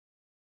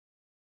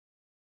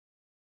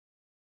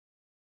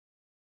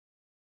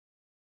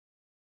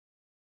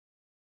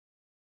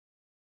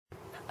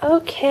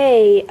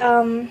Okay,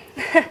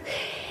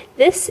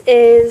 this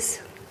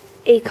is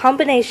a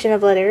combination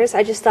of litters.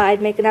 I just thought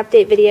I'd make an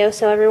update video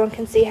so everyone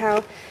can see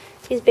how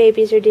these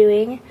babies are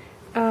doing.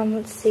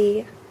 Let's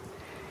see.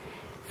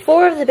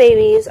 4 of the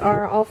babies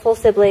are all full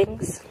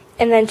siblings,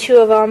 and then 2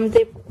 of them,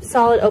 the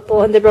solid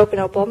opal and the broken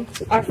opal,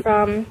 are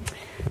from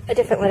a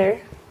different litter.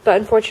 But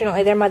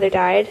unfortunately, their mother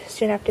died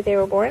soon after they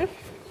were born.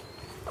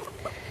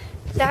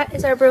 That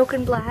is our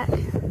broken black.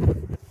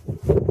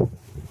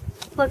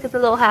 Look at the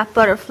little half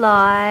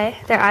butterfly.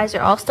 Their eyes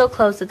are all still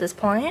closed at this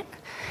point.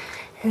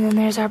 And then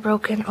there's our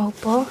broken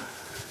opal.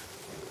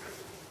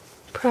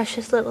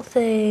 Precious little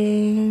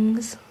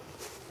things.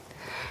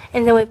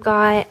 And then we've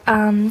got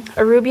a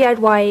ruby-eyed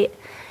white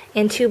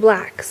and 2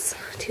 blacks,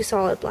 2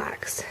 solid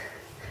blacks,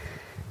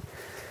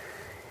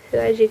 who,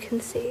 as you can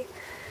see,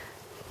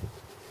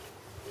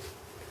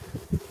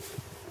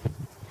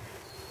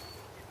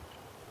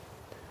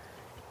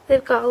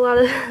 they've got a lot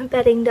of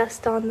bedding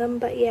dust on them,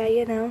 but yeah,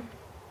 you know.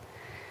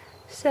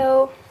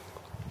 So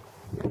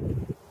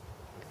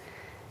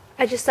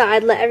I just thought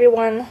I'd let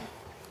everyone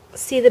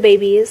see the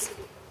babies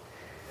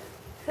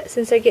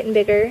since they're getting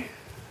bigger.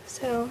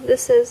 So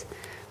this is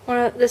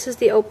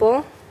the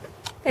opal,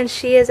 and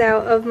she is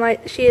my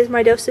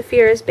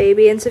Saphira's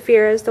baby, and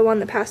Saphira is the one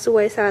that passed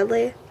away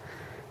sadly.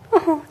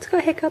 Oh, it's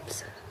got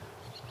hiccups.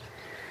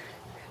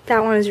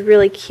 That one is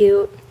really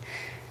cute.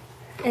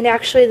 And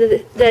actually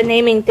the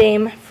naming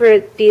theme for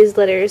these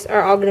litters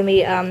are all going to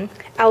be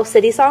Owl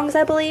City songs,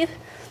 I believe.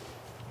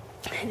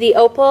 The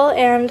opal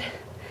and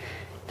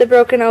the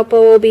broken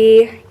opal will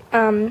be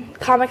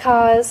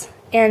Kamikaze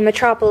and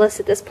Metropolis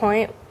at this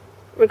point.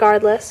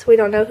 Regardless, we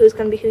don't know who's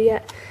going to be who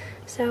yet.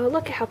 So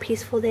look at how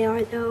peaceful they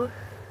are, though.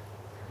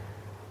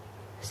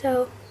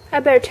 So I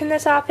better turn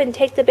this off and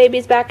take the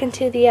babies back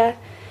into the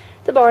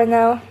barn,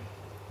 though.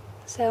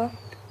 So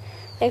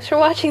thanks for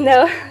watching,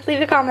 though.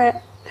 Leave a comment.